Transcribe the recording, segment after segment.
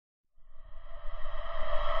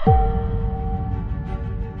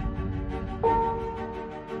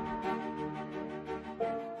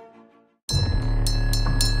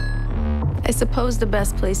I suppose the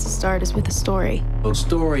best place to start is with a story. A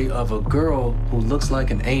story of a girl who looks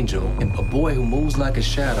like an angel and a boy who moves like a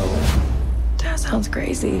shadow. That sounds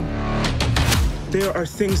crazy. There are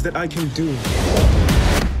things that I can do.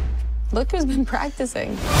 Look who's been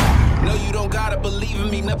practicing. No, you don't gotta believe in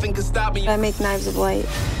me, nothing can stop me. I make knives of light.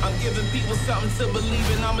 I'm giving people something to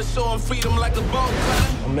believe in, I'ma show them freedom like a bolt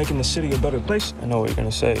cut. I'm making the city a better place. I know what you're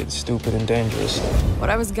gonna say. It's stupid and dangerous. What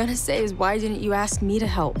I was gonna say is, why didn't you ask me to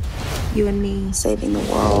help? You and me saving the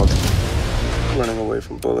world. Running away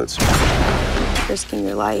from bullets. Risking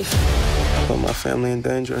your life. Put my family in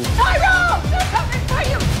danger. Tyrone! They're coming for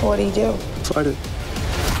you! What do you do? Fight it.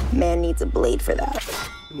 Man needs a blade for that.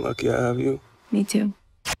 I'm lucky I have you. Me too.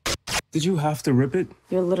 Did you have to rip it?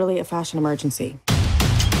 You're literally a fashion emergency.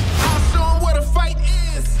 I'll show them what a fight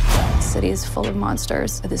is. The city is full of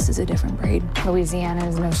monsters. This is a different breed. Louisiana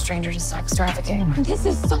is no stranger to sex trafficking. This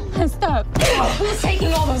is so messed up. Who's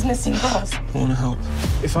taking all those missing girls? I wanna help.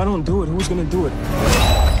 If I don't do it, who's gonna do it?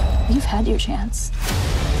 You've had your chance.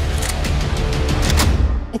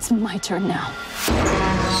 It's my turn now.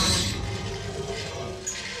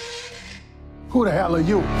 Who the hell are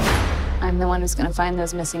you? I'm the one who's gonna find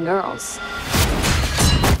those missing girls.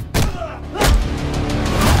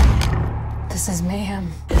 This is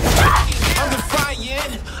Mayhem. I'm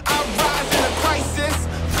defiant, I rise in a crisis.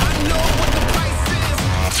 I know what the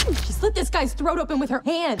price is. She slit this guy's throat open with her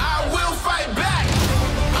hand. I will fight back.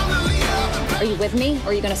 I'm the leader of the Are you with me,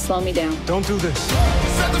 or are you gonna slow me down? Don't do this.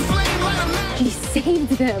 set the flame like a match. He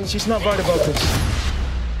saved them. She's not right about this.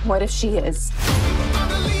 What if she is? I'm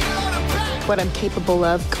the leader of the pack. What I'm capable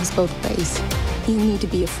of goes both ways. You need to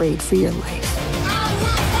be afraid for your life. I will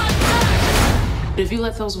fight back. If you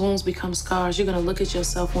let those wounds become scars, you're gonna look at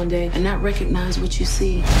yourself one day and not recognize what you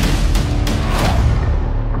see.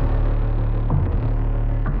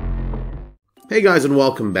 Hey guys, and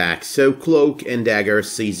welcome back. So Cloak and Dagger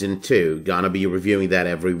Season 2, gonna be reviewing that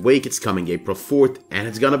every week. It's coming April 4th, and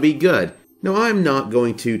it's gonna be good. Now, I'm not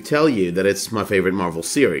going to tell you that it's my favorite Marvel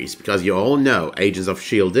series, because you all know Agents of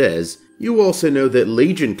S.H.I.E.L.D. is. You also know that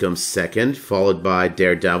Legion comes second, followed by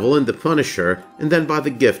Daredevil and The Punisher, and then by The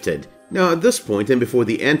Gifted. Now, at this point, and before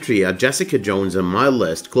the entry of Jessica Jones on my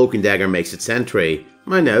list, Cloak and Dagger makes its entry.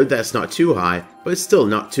 I know that's not too high, but it's still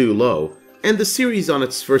not too low. And the series on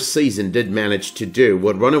its first season did manage to do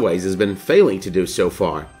what Runaways has been failing to do so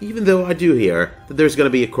far, even though I do hear that there's going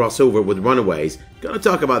to be a crossover with Runaways. Gonna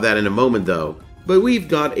talk about that in a moment though. But we've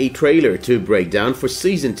got a trailer to break down for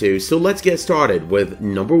Season 2, so let's get started with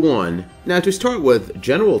number 1. Now, to start with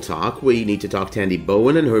general talk, we need to talk Tandy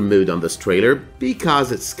Bowen and her mood on this trailer,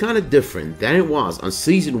 because it's kinda different than it was on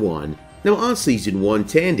Season 1. Now, on Season 1,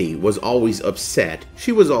 Tandy was always upset.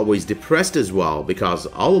 She was always depressed as well, because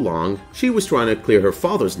all along, she was trying to clear her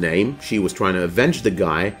father's name, she was trying to avenge the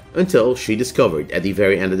guy, until she discovered at the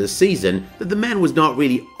very end of the season that the man was not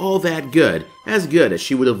really all that good as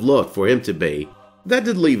she would have loved for him to be. That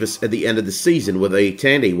did leave us at the end of the season with a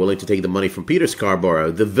Tandy willing to take the money from Peter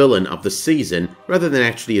Scarborough, the villain of the season, rather than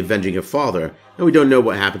actually avenging her father. And we don't know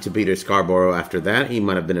what happened to Peter Scarborough after that. He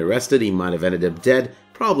might have been arrested, he might have ended up dead,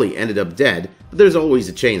 probably ended up dead, but there's always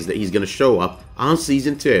a chance that he's going to show up on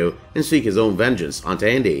Season 2 and seek his own vengeance on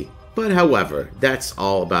Tandy. But however, that's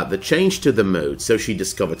all about the change to the mood, so she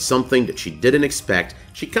discovered something that she didn't expect.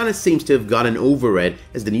 She kind of seems to have gotten over it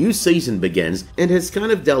as the new season begins and has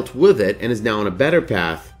kind of dealt with it and is now on a better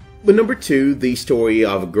path. But number 2, the story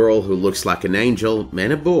of a girl who looks like an angel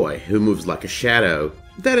and a boy who moves like a shadow.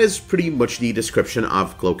 That is pretty much the description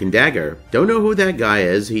of Cloak and Dagger. Don't know who that guy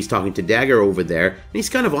is, he's talking to Dagger over there, and he's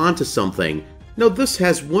kind of onto something. Now, this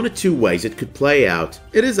has one or two ways it could play out.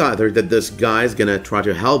 It is either that this guy is gonna try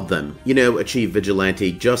to help them, achieve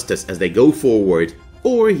vigilante justice as they go forward,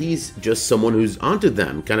 or he's just someone who's onto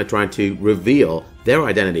them, kinda trying to reveal their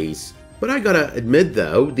identities. But I gotta admit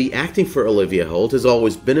though, the acting for Olivia Holt has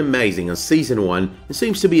always been amazing on Season 1, and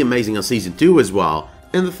seems to be amazing on Season 2 as well.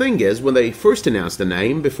 And the thing is, when they first announced the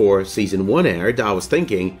name before Season 1 aired, I was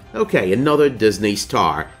thinking, okay, another Disney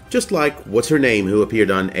star. Just like, what's her name, who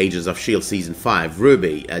appeared on Agents of S.H.I.E.L.D. Season 5,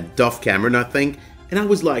 Ruby, Duff Cameron, I think? And I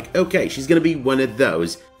was like, okay, she's gonna be one of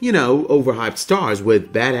those, overhyped stars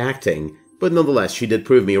with bad acting. But nonetheless, she did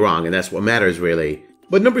prove me wrong, and that's what matters really.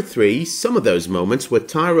 But number 3, some of those moments with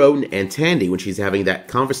Tyrone and Tandy when she's having that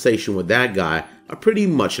conversation with that guy are pretty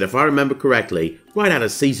much, and if I remember correctly, right out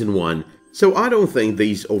of Season 1. So I don't think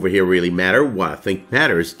these over here really matter. What I think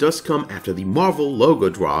matters does come after the Marvel logo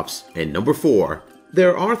drops. And number 4,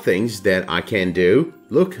 there are things that I can do.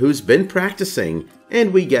 Look who's been practicing.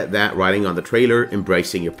 And we get that writing on the trailer,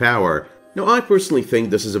 Embracing Your Power. Now, I personally think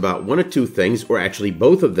this is about one or two things, or actually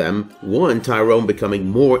both of them. One, Tyrone becoming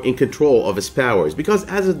more in control of his powers, because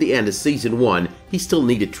as of the end of Season 1, he still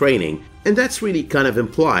needed training, and that's really kind of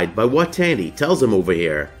implied by what Tandy tells him over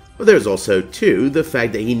here. But there's also, two, the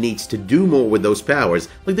fact that he needs to do more with those powers,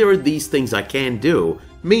 like there are these things I can do,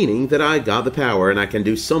 meaning that I got the power and I can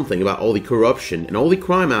do something about all the corruption and all the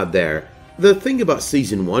crime out there. The thing about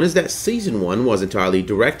Season 1 is that Season 1 was entirely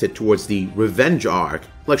directed towards the revenge arc,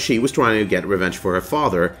 like she was trying to get revenge for her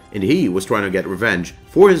father, and he was trying to get revenge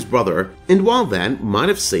for his brother, and while that might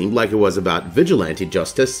have seemed like it was about vigilante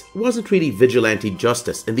justice, it wasn't really vigilante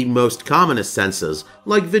justice in the most commonest senses,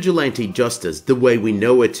 like vigilante justice the way we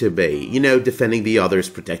know it to be, you know, defending the others,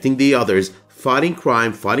 protecting the others, fighting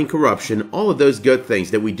crime, fighting corruption, all of those good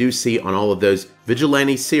things that we do see on all of those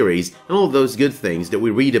vigilante series, and all of those good things that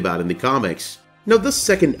we read about in the comics. Now, this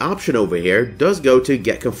second option over here does go to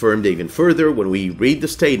get confirmed even further when we read the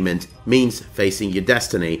statement, means facing your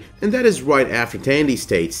destiny, and that is right after Tandy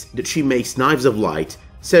states that she makes knives of light.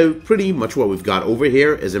 So pretty much what we've got over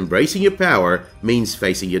here is embracing your power means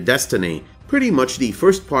facing your destiny. Pretty much the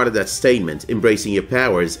first part of that statement, embracing your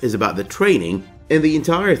powers, is about the training, and the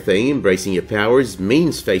entire thing, embracing your powers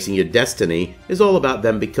means facing your destiny, is all about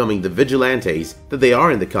them becoming the vigilantes that they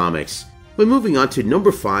are in the comics. But moving on to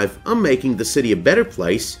number 5, I'm making the city a better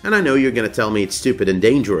place, and I know you're gonna tell me it's stupid and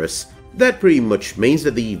dangerous. That pretty much means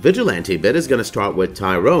that the vigilante bit is gonna start with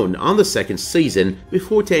Tyrone on the second season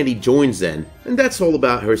before Tandy joins in, and that's all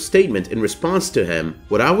about her statement in response to him.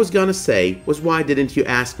 What I was gonna say was, why didn't you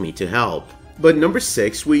ask me to help? But number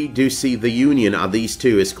 6, we do see the union of these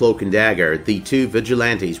two as Cloak and Dagger, the two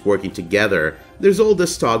vigilantes working together. There's all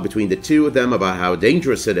this talk between the two of them about how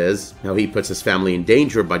dangerous it is, how he puts his family in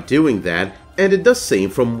danger by doing that, and it does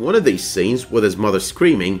seem from one of these scenes with his mother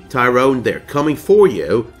screaming, "Tyrone, they're coming for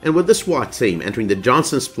you," and with the SWAT team entering the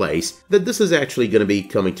Johnson's place, that this is actually going to be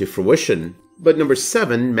coming to fruition. But number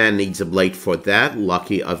 7, man needs a blade for that,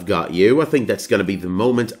 lucky I've got you. I think that's going to be the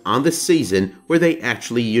moment on this season where they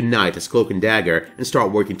actually unite as Cloak and Dagger and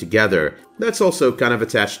start working together. That's also kind of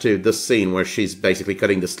attached to the scene where she's basically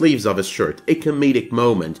cutting the sleeves of his shirt, a comedic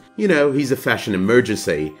moment. You know, he's a fashion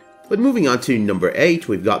emergency. But moving on to number 8,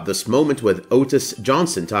 we've got this moment with Otis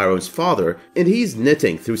Johnson, Tyrone's father, and he's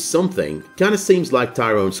knitting through something. Kinda seems like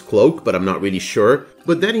Tyrone's cloak, but I'm not really sure.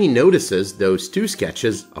 But then he notices those two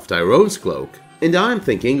sketches of Tyrone's cloak. And I'm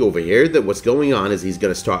thinking over here that what's going on is he's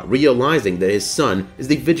gonna start realizing that his son is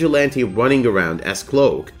the vigilante running around as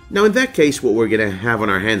Cloak. Now in that case, what we're gonna have on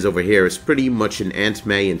our hands over here is pretty much an Aunt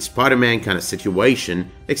May and Spider-Man kind of situation,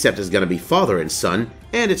 except it's gonna be father and son,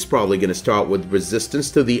 and it's probably gonna start with resistance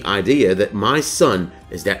to the idea that my son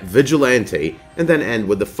is that vigilante, and then end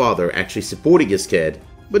with the father actually supporting his kid.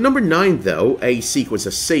 But number 9 though, a sequence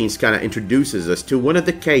of scenes kind of introduces us to one of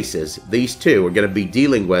the cases these two are going to be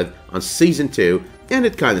dealing with on Season 2, and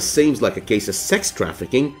it kind of seems like a case of sex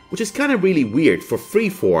trafficking, which is kind of really weird for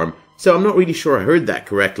Freeform, so I'm not really sure I heard that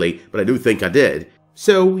correctly, but I do think I did.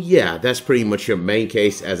 So yeah, that's pretty much your main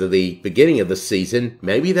case as of the beginning of the season.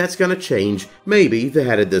 Maybe that's gonna change, maybe the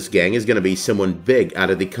head of this gang is gonna be someone big out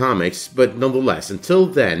of the comics, but nonetheless, until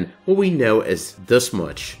then, what we know is this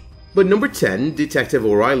much. But number 10, Detective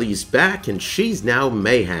O'Reilly is back and she's now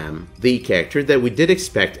Mayhem, the character that we did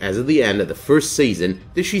expect as of the end of the first season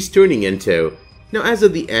that she's turning into. Now as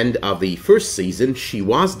of the end of the first season, she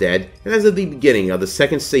was dead, and as of the beginning of the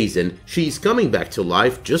second season, she's coming back to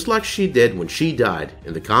life just like she did when she died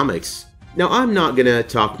in the comics. Now I'm not gonna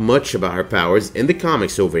talk much about her powers in the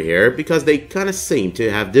comics over here because they kinda seem to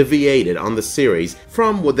have deviated on the series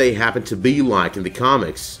from what they happen to be like in the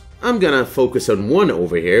comics. I'm gonna focus on one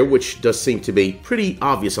over here, which does seem to be pretty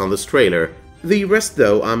obvious on this trailer. The rest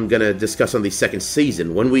though I'm gonna discuss on the second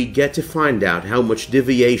season when we get to find out how much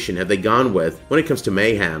deviation have they gone with when it comes to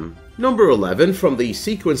Mayhem. Number 11, from the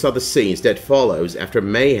sequence of the scenes that follows after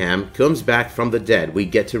Mayhem comes back from the dead, we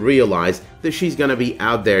get to realize that she's gonna be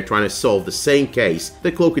out there trying to solve the same case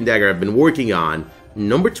that Cloak and Dagger have been working on.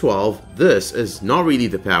 Number 12, this is not really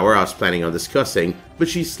the power I was planning on discussing, but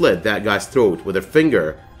she slit that guy's throat with her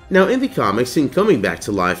finger. Now in the comics, in coming back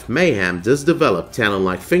to life, Mayhem does develop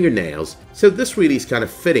talon-like fingernails, so this really is kind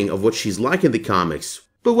of fitting of what she's like in the comics.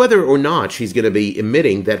 But whether or not she's gonna be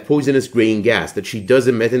emitting that poisonous green gas that she does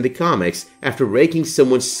emit in the comics after raking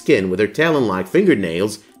someone's skin with her talon-like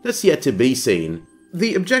fingernails, that's yet to be seen.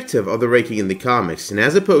 The objective of the raking in the comics, and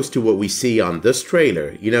as opposed to what we see on this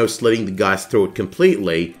trailer, you know, slitting the guy's throat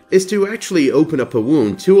completely, is to actually open up a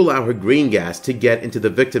wound to allow her green gas to get into the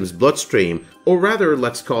victim's bloodstream, or rather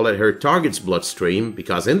let's call it her target's bloodstream,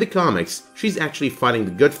 because in the comics, she's actually fighting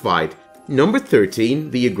the good fight. Number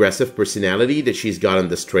 13, the aggressive personality that she's got in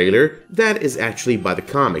this trailer, that is actually by the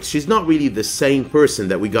comics. She's not really the same person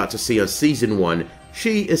that we got to see on Season 1.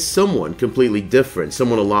 She is someone completely different,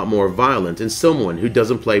 someone a lot more violent, and someone who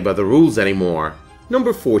doesn't play by the rules anymore.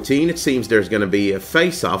 Number 14, it seems there's going to be a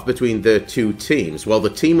face-off between the two teams. Well, the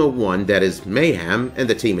team of 1, that is Mayhem, and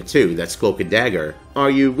the team of 2, that's Cloak Dagger. Are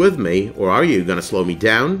you with me, or are you going to slow me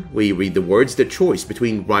down? We read the words, the choice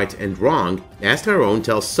between right and wrong, as Tyrone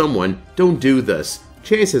tells someone, don't do this.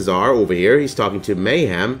 Chances are, over here, he's talking to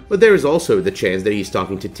Mayhem, but there is also the chance that he's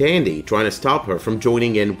talking to Tandy, trying to stop her from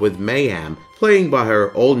joining in with Mayhem, playing by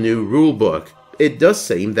her all-new rulebook. It does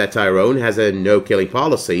seem that Tyrone has a no-killing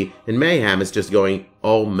policy, and Mayhem is just going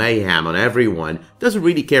all mayhem on everyone, doesn't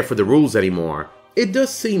really care for the rules anymore. It does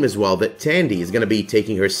seem as well that Tandy is going to be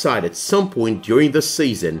taking her side at some point during this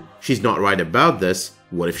season. She's not right about this.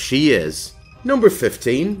 What if she is? Number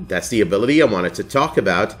 15, that's the ability I wanted to talk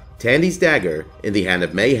about, Tandy's dagger in the hand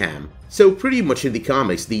of Mayhem. So pretty much in the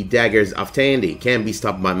comics, the daggers of Tandy can be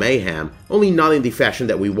stopped by Mayhem, only not in the fashion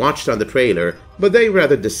that we watched on the trailer, but they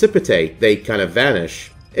rather dissipate, they kind of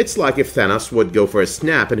vanish. It's like if Thanos would go for a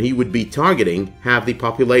snap and he would be targeting half the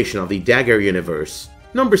population of the Dagger universe.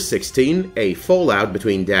 Number 16, a fallout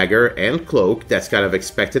between Dagger and Cloak that's kind of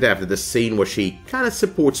expected after the scene where she kind of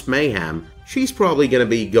supports Mayhem. She's probably going to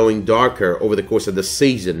be going darker over the course of the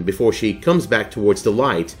season before she comes back towards the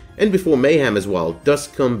light, and before Mayhem as well does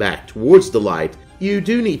come back towards the light. You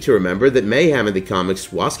do need to remember that Mayhem in the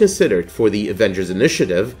comics was considered for the Avengers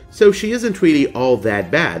Initiative, so she isn't really all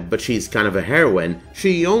that bad, but she's kind of a heroine.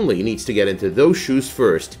 She only needs to get into those shoes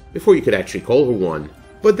first, before you could actually call her one.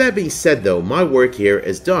 But that being said though, my work here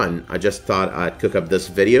is done. I just thought I'd cook up this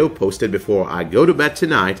video, post it before I go to bed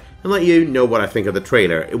tonight, and let you know what I think of the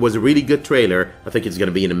trailer. It was a really good trailer, I think it's going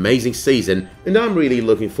to be an amazing season, and I'm really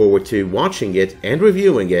looking forward to watching it and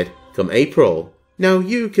reviewing it come April. Now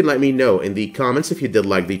you can let me know in the comments if you did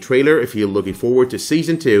like the trailer, if you're looking forward to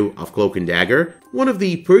Season 2 of Cloak and Dagger, one of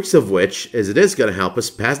the perks of which is it is going to help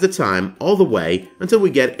us pass the time all the way until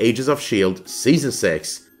we get Agents of S.H.I.E.L.D. Season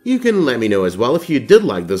 6. You can let me know as well if you did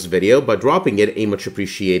like this video by dropping it a much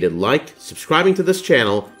appreciated like, subscribing to this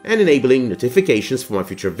channel, and enabling notifications for my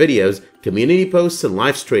future videos, community posts, and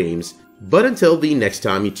live streams. But until the next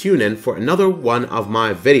time you tune in for another one of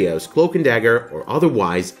my videos, Cloak and Dagger or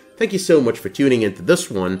otherwise, thank you so much for tuning into this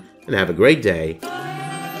one, and have a great day.